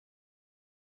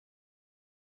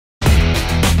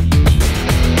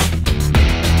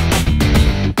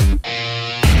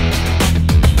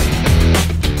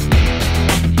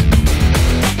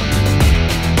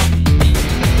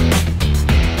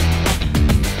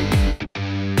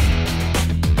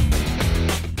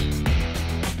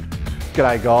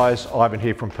G'day guys, Ivan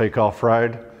here from Peak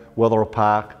Offroad, Wetherill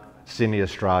Park, Sydney,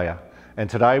 Australia. And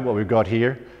today what we've got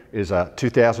here is a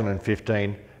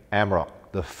 2015 Amarok,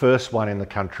 the first one in the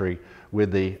country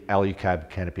with the Alu-Cab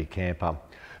Canopy Camper.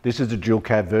 This is the dual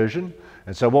cab version,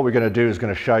 and so what we're going to do is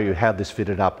going to show you how this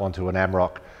fitted up onto an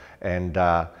Amarok. And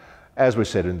as we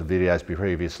said in the videos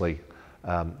previously,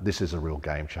 this is a real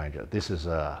game changer. This is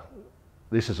a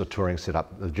touring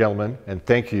setup. The gentleman, and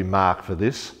thank you Mark for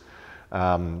this,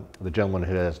 the gentleman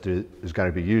who is going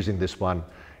to be using this one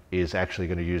is actually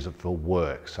going to use it for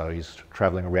work. So he's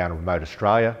traveling around remote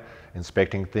Australia,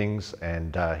 inspecting things,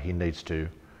 and he needs to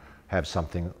have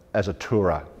something as a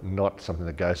tourer, not something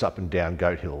that goes up and down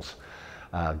goat hills,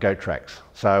 goat tracks.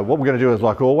 So what we're going to do is,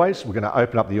 like always, we're going to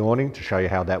open up the awning to show you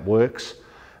how that works,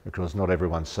 because not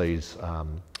everyone sees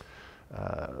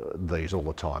these all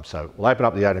the time. So we'll open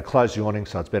up the awning, close the awning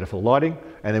so it's better for lighting,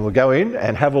 and then we'll go in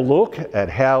and have a look at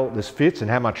how this fits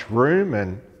and how much room,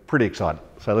 and pretty excited.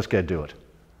 So let's go do it.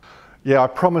 Yeah, I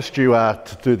promised you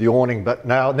to do the awning, but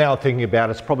now I'm thinking about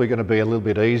it, it's probably going to be a little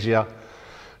bit easier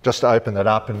just to open that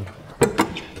up and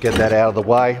get that out of the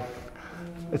way.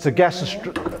 It's a gas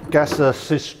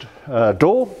assist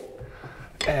door,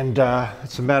 and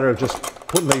it's a matter of just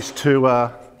putting these two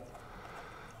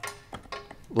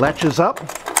latches up.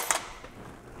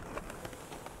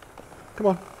 Come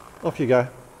on, off you go.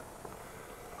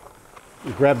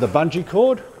 You grab the bungee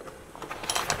cord.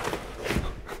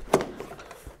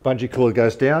 Bungee cord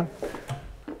goes down.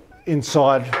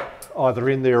 Inside, either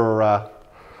in there or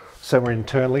somewhere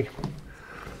internally,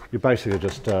 you basically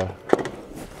just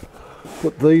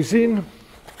put these in.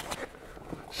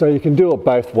 So you can do it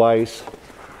both ways.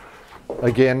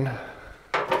 Again,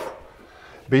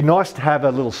 it'd be nice to have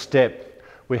a little step.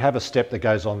 We have a step that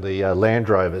goes on the Land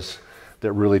Rovers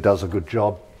that really does a good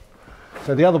job.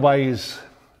 So the other way is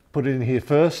put it in here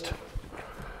first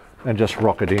and just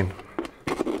rock it in.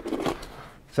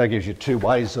 So that gives you two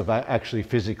ways of actually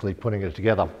physically putting it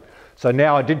together. So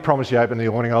now I did promise you open the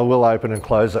awning, I will open and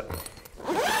close it.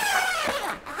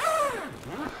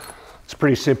 It's a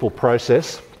pretty simple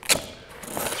process.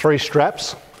 3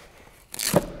 straps,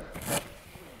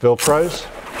 Velcros.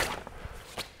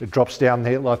 It drops down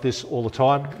there like this all the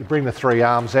time. You bring the 3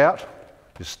 arms out,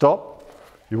 you stop,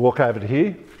 you walk over to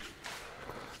here,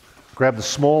 grab the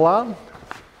small arm,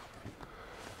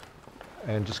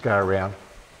 and just go around.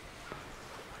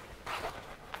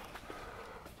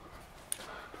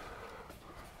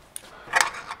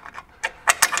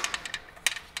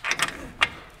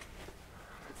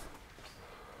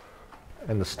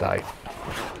 And the stay.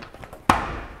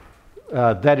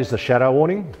 That is the Shadow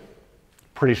Awning.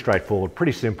 Pretty straightforward,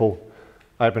 pretty simple,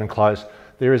 open and close.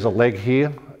 There is a leg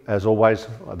here, as always.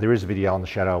 There is a video on the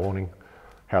Shadow Awning,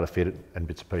 how to fit it and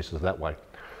bits and pieces that way.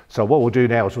 So what we'll do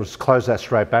now is we'll just close that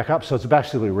straight back up. So it's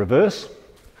basically reverse.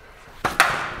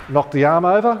 Knock the arm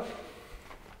over.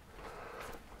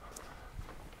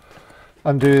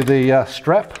 Undo the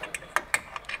strap.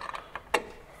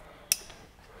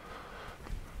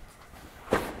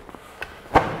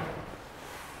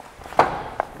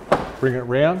 Bring it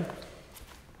round.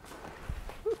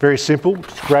 Very simple,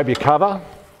 just grab your cover,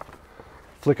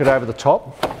 flick it over the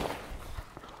top.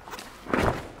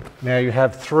 Now you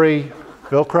have 3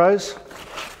 Velcros,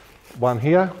 one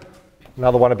here,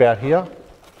 another one about here,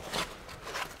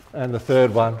 and the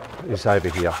third one is over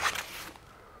here.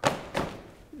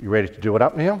 You ready to do it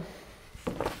up now?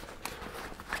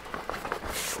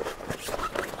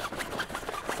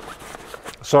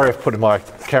 Sorry for putting my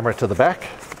camera to the back,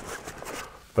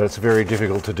 but it's very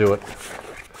difficult to do it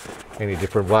any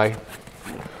different way.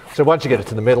 So once you get it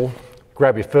to the middle,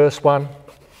 grab your first one,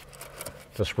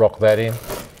 just rock that in,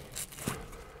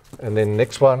 and then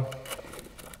next one,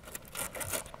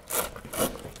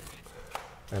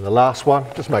 and the last one,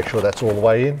 just make sure that's all the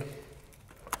way in.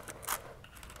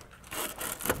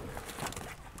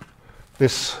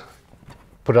 This,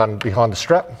 put it on behind the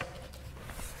strap,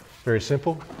 very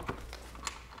simple.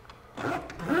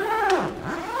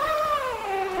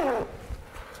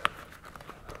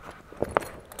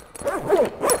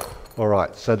 All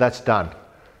right, so that's done.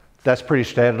 That's pretty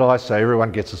standardized, so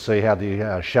everyone gets to see how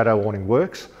the Shadow Awning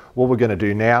works. What we're going to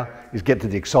do now is get to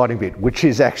the exciting bit, which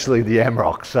is actually the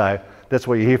Amarok. So that's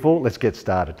what you're here for. Let's get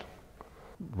started.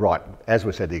 Right, as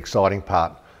we said, the exciting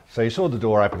part. So you saw the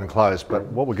door open and close, but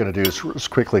what we're going to do is just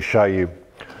quickly show you.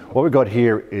 What we've got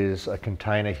here is a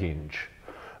container hinge.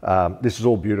 This is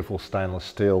all beautiful stainless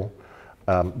steel.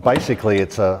 Basically,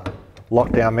 it's a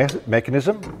lockdown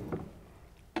mechanism.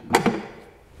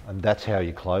 And that's how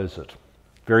you close it.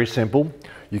 Very simple.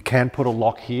 You can put a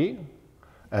lock here,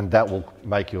 and that will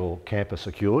make your camper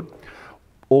secured.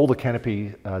 All the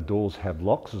canopy doors have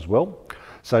locks as well.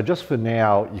 So just for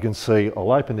now, you can see,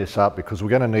 I'll open this up because we're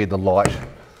going to need the light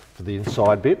for the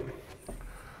inside bit.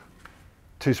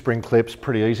 2 spring clips,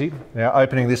 pretty easy. Now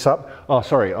opening this up, oh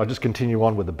sorry, I'll just continue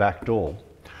on with the back door.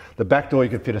 The back door, you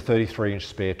can fit a 33-inch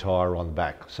spare tyre on the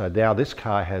back. So now this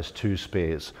car has 2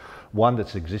 spares. One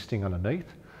that's existing underneath,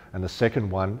 and the second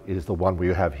one is the one we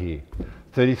have here.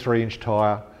 33-inch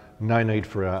tyre, no need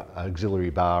for an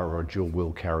auxiliary bar or a dual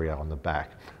wheel carrier on the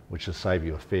back, which will save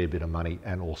you a fair bit of money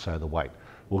and also the weight.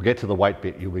 We'll get to the weight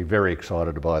bit, you'll be very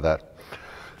excited by that.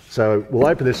 So we'll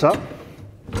open this up.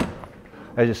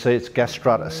 As you see, it's gas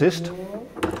strut assist. You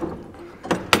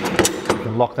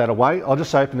can lock that away. I'll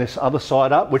just open this other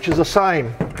side up, which is the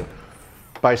same,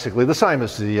 basically the same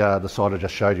as the side I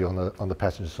just showed you on the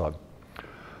passenger side.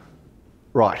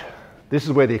 Right, this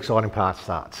is where the exciting part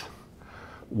starts.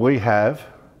 We have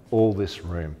all this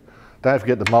room. Don't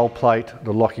forget the mold plate,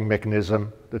 the locking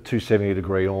mechanism, the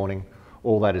 270-degree awning,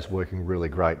 all that is working really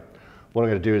great. What I'm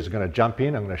going to do is I'm going to jump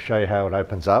in, I'm going to show you how it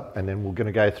opens up, and then we're going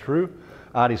to go through.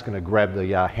 Artie's going to grab the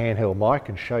handheld mic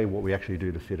and show you what we actually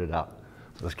do to fit it up.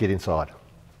 So let's get inside.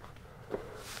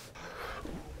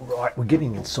 Right, we're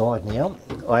getting inside now.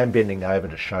 I am bending over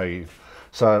to show you.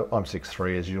 So I'm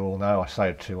 6'3", as you all know. I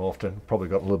say it too often. Probably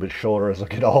got a little bit shorter as I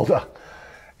get older.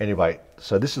 Anyway,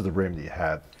 so this is the room that you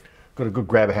have. Got a good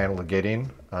grab handle to get in.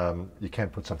 You can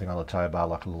put something on the tow bar,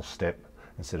 like a little step,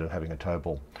 instead of having a tow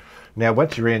ball. Now,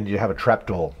 once you're in, you have a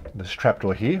trapdoor. This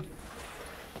trapdoor here,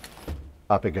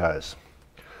 up it goes.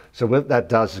 So what that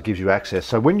does is it gives you access.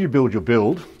 So when you build your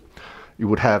build, you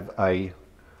would have a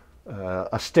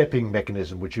stepping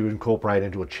mechanism which you would incorporate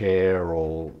into a chair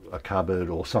or a cupboard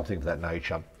or something of that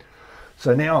nature.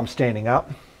 So now I'm standing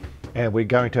up and we're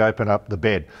going to open up the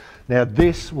bed. Now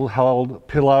this will hold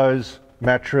pillows,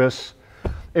 mattress,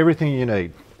 everything you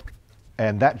need,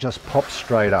 and that just pops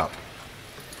straight up.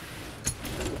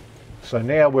 So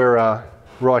now we're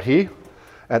right here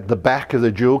at the back of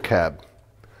the dual cab.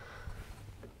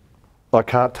 I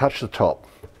can't touch the top.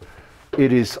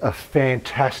 It is a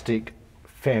fantastic,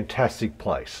 fantastic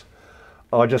place.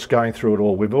 I'm just going through it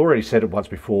all. We've already said it once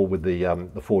before with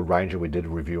the Ford Ranger we did a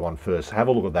review on first. Have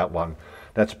a look at that one.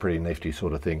 That's a pretty nifty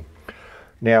sort of thing.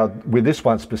 Now with this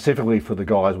one specifically for the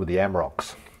guys with the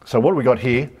Amaroks. So what we got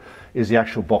here is the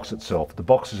actual box itself. The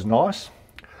box is nice,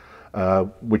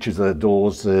 which is the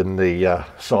doors and the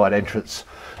side entrance.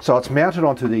 So it's mounted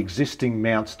onto the existing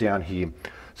mounts down here.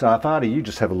 So if Artie, you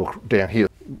just have a look down here.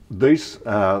 These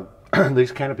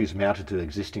canopies mounted to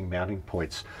existing mounting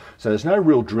points. So there's no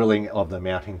real drilling of the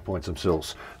mounting points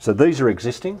themselves. So these are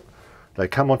existing. They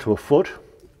come onto a foot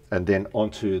and then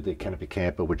onto the Canopy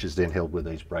Camper, which is then held with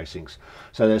these bracings.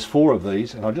 So there's 4 of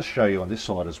these, and I'll just show you on this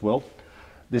side as well.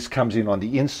 This comes in on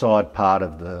the inside part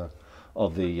of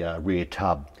the rear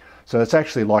tub. So it's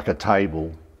actually like a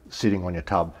table sitting on your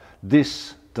tub.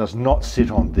 This does not sit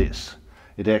on this.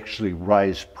 It actually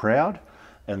raised proud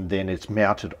and then it's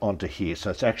mounted onto here.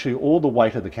 So it's actually all the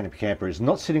weight of the Canopy Camper is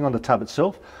not sitting on the tub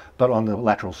itself, but on the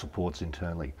lateral supports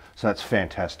internally. So that's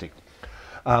fantastic.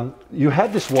 You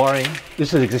have this wiring,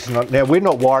 this is existing. Now we're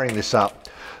not wiring this up.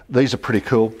 These are pretty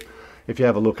cool. If you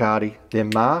have a look, Artie, they're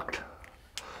marked.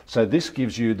 So this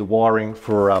gives you the wiring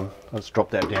for, let's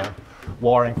drop that down,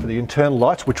 wiring for the internal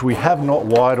lights, which we have not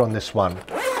wired on this one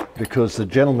because the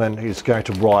gentleman is going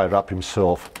to wire it up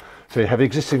himself. So you have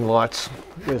existing lights.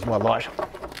 There's my light.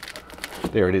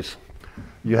 There it is.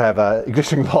 You have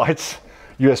existing lights,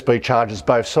 USB chargers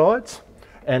both sides,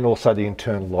 and also the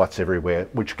internal lights everywhere,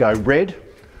 which go red,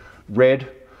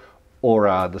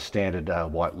 or the standard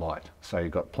white light. So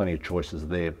you've got plenty of choices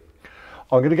there.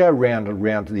 I'm going to go around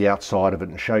to the outside of it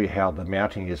and show you how the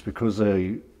mounting is, because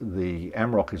the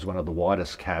Amarok is one of the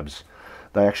widest cabs.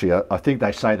 They actually, I think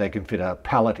they say they can fit a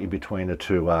pallet in between the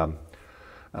 2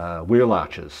 wheel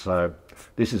arches. So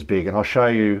this is big, and I'll show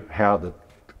you how the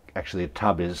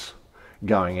tub is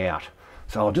going out.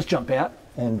 So I'll just jump out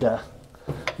and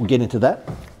we'll get into that.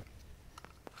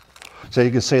 So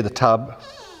you can see the tub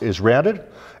is rounded,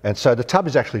 and so the tub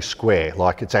is actually square,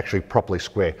 like it's actually properly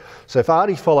square. So if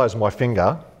Artie follows my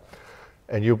finger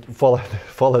and you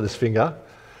follow this finger,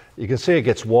 you can see it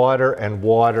gets wider and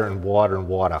wider and wider and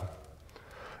wider.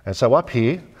 And so up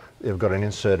here they've got an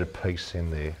inserted piece in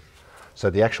there. So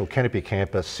the actual Canopy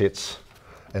Camper sits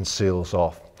and seals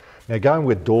off. Now going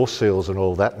with door seals and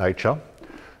all that nature,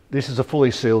 this is a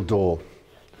fully sealed door.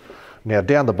 Now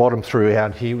down the bottom through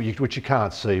out here, which you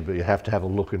can't see, but you have to have a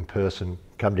look in person,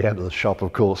 come down to the shop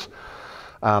of course,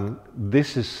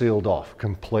 this is sealed off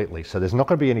completely. So there's not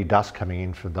going to be any dust coming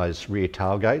in from those rear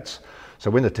tailgates.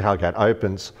 So when the tailgate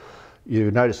opens,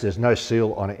 you notice there's no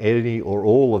seal on any or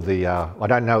all of the, I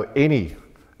don't know any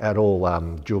at all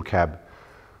dual cab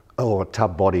or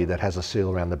tub body that has a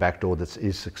seal around the back door that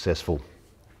is successful.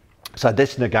 So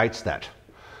this negates that.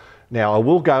 Now I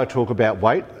will go talk about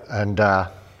weight and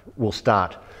we'll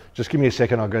start. Just give me a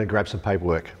second, I'm going to grab some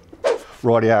paperwork.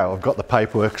 Rightio, I've got the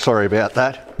paperwork, sorry about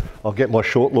that. I'll get my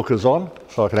short lookers on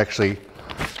so I can actually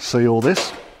see all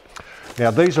this.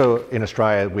 Now these are, in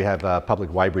Australia, we have public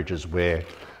weighbridges where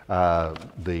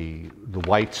the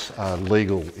weights are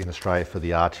legal in Australia for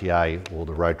the RTA or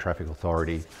the Road Traffic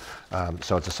Authority.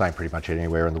 So it's the same pretty much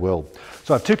anywhere in the world.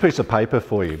 So I have two pieces of paper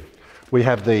for you. We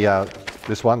have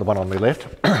this one, the one on my left,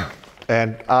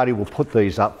 and Artie will put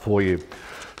these up for you.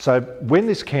 So when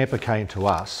this camper came to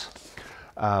us,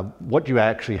 what you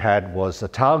actually had was the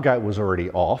tailgate was already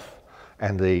off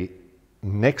and the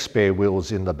next spare wheel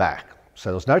was in the back. So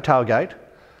there was no tailgate,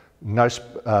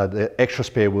 the extra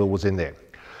spare wheel was in there.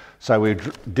 So we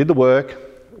did the work,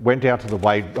 went down to the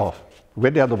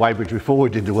weighbridge before we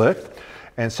did the work,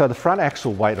 and so the front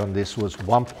axle weight on this was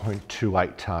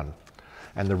 1.28 tonne,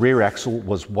 and the rear axle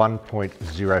was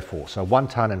 1.04. So 1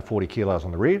 tonne and 40 kilos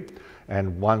on the rear,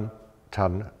 and 1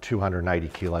 tonne 280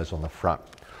 kilos on the front.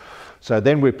 So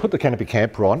then we put the Canopy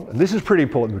Camper on, and this is pretty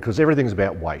important because everything's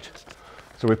about weight.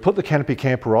 So we put the Canopy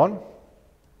Camper on,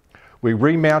 we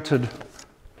remounted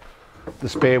the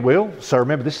spare wheel. So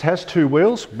remember, this has two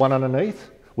wheels, one underneath,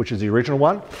 which is the original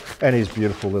one, and his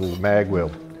beautiful little mag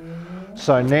wheel.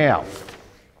 So now,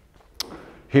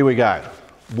 here we go.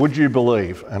 Would you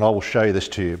believe, and I will show you this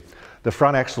to you, the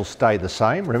front axle stayed the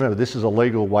same. Remember, this is a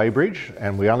legal weighbridge,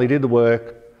 and we only did the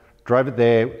work, drove it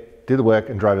there, did the work,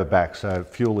 and drove it back. So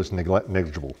fuel is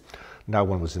negligible. No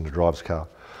one was in the driver's car.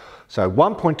 So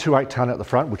 1.28 tonne at the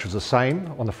front, which was the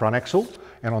same on the front axle,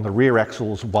 and on the rear axle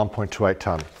was 1.28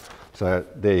 tonne. So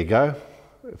there you go,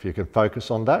 if you can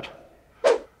focus on that,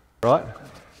 right?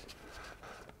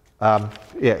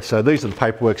 Yeah, so these are the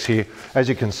paperworks here. As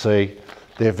you can see,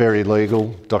 they're very legal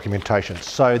documentation.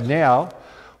 So now,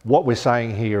 what we're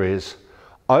saying here is,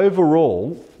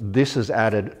 overall, this has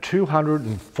added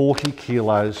 240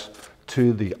 kilos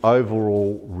to the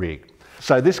overall rig.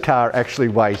 So this car actually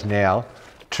weighs now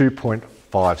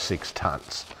 2.56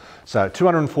 tonnes. So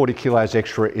 240 kilos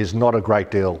extra is not a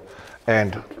great deal.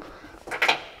 And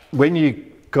when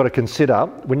you've got to consider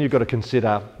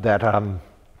that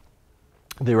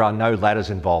there are no ladders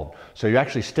involved. So you're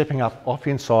actually stepping up off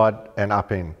inside and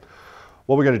up in.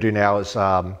 What we're going to do now is,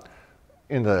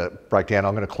 in the breakdown,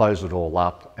 I'm going to close it all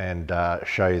up and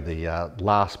show you the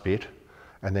last bit,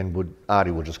 and then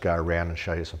Artie will just go around and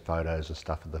show you some photos and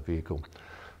stuff of the vehicle.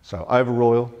 So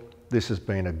overall, this has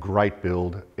been a great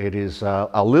build. It is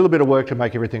a little bit of work to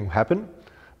make everything happen,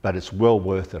 but it's well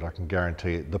worth it, I can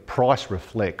guarantee it. The price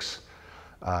reflects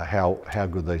how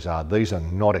good these are. These are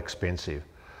not expensive.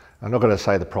 I'm not going to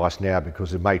say the price now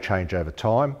because it may change over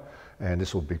time, and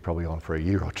this will be probably on for a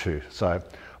year or two. So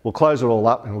we'll close it all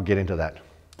up and we'll get into that.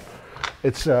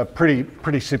 It's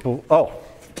pretty simple. Oh,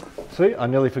 see, I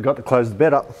nearly forgot to close the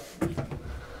bed up.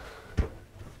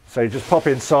 So you just pop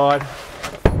inside,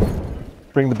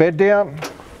 bring the bed down,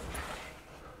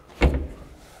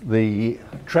 the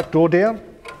trapdoor down,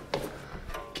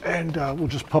 and we'll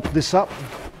just pop this up.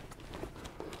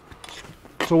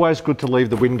 It's always good to leave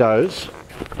the windows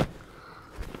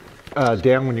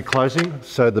down when you're closing,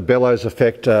 so the bellows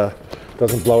effect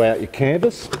doesn't blow out your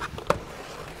canvas.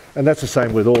 And that's the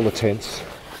same with all the tents.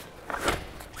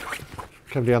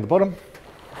 Come down the bottom.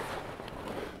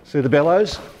 See the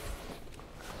bellows?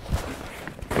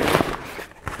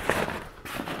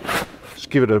 Just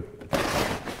give it a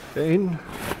in,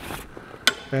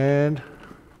 and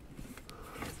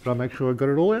did I make sure I got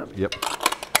it all out? Yep.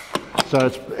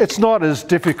 So it's not as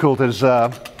difficult as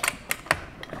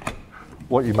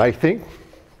what you may think.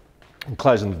 And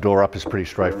closing the door up is pretty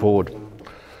straightforward.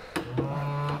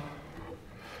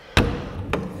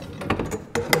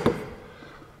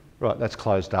 Right, that's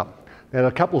closed up. Now,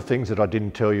 a couple of things that I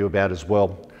didn't tell you about as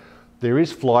well. There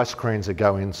is fly screens that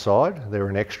go inside. They're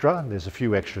an extra. There's a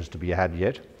few extras to be had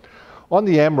yet. On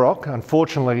the Amarok,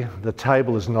 unfortunately, the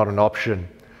table is not an option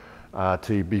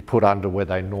to be put under where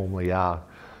they normally are.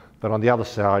 But on the other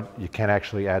side, you can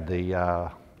actually add the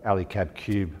Alu-Cab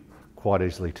cube quite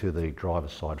easily to the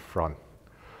driver's side front.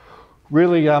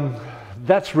 Really,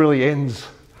 that really ends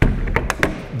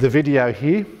the video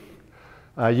here.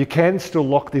 You can still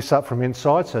lock this up from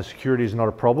inside, so security is not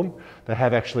a problem. They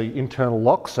have actually internal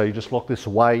locks, so you just lock this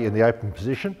away in the open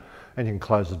position and you can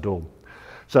close the door.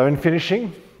 So in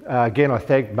finishing, again, I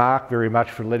thank Mark very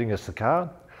much for letting us the car.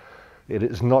 It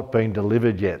has not been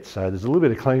delivered yet, so there's a little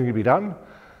bit of cleaning to be done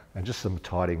and just some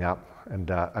tidying up.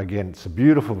 And again, it's a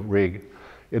beautiful rig.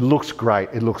 It looks great,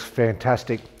 it looks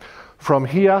fantastic. From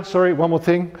here, sorry, one more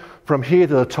thing. From here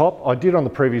to the top, I did on the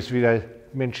previous video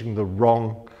mention the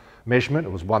wrong measurement. It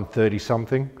was 130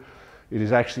 something. It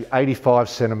is actually 85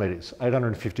 centimeters,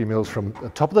 850 mils from the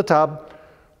top of the tub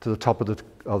to the top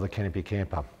of the Canopy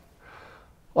Camper.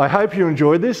 I hope you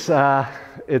enjoyed this.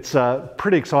 It's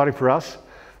pretty exciting for us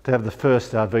to have the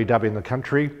first VW in the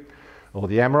country, or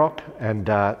the Amarok, and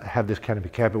have this Canopy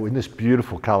Camper in this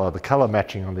beautiful colour. The colour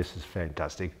matching on this is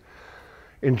fantastic.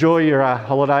 Enjoy your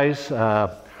holidays.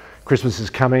 Christmas is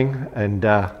coming, and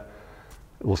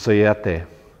we'll see you out there.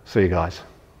 See you guys.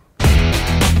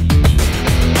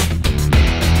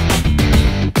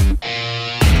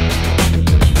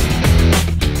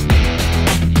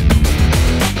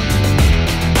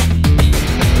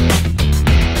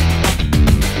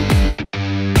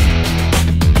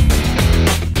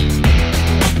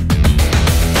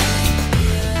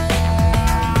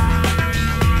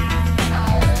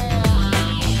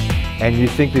 And you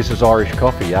think this is Irish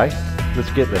coffee, eh?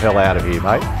 Let's get the hell out of here,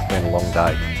 mate. It's been a long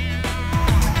day.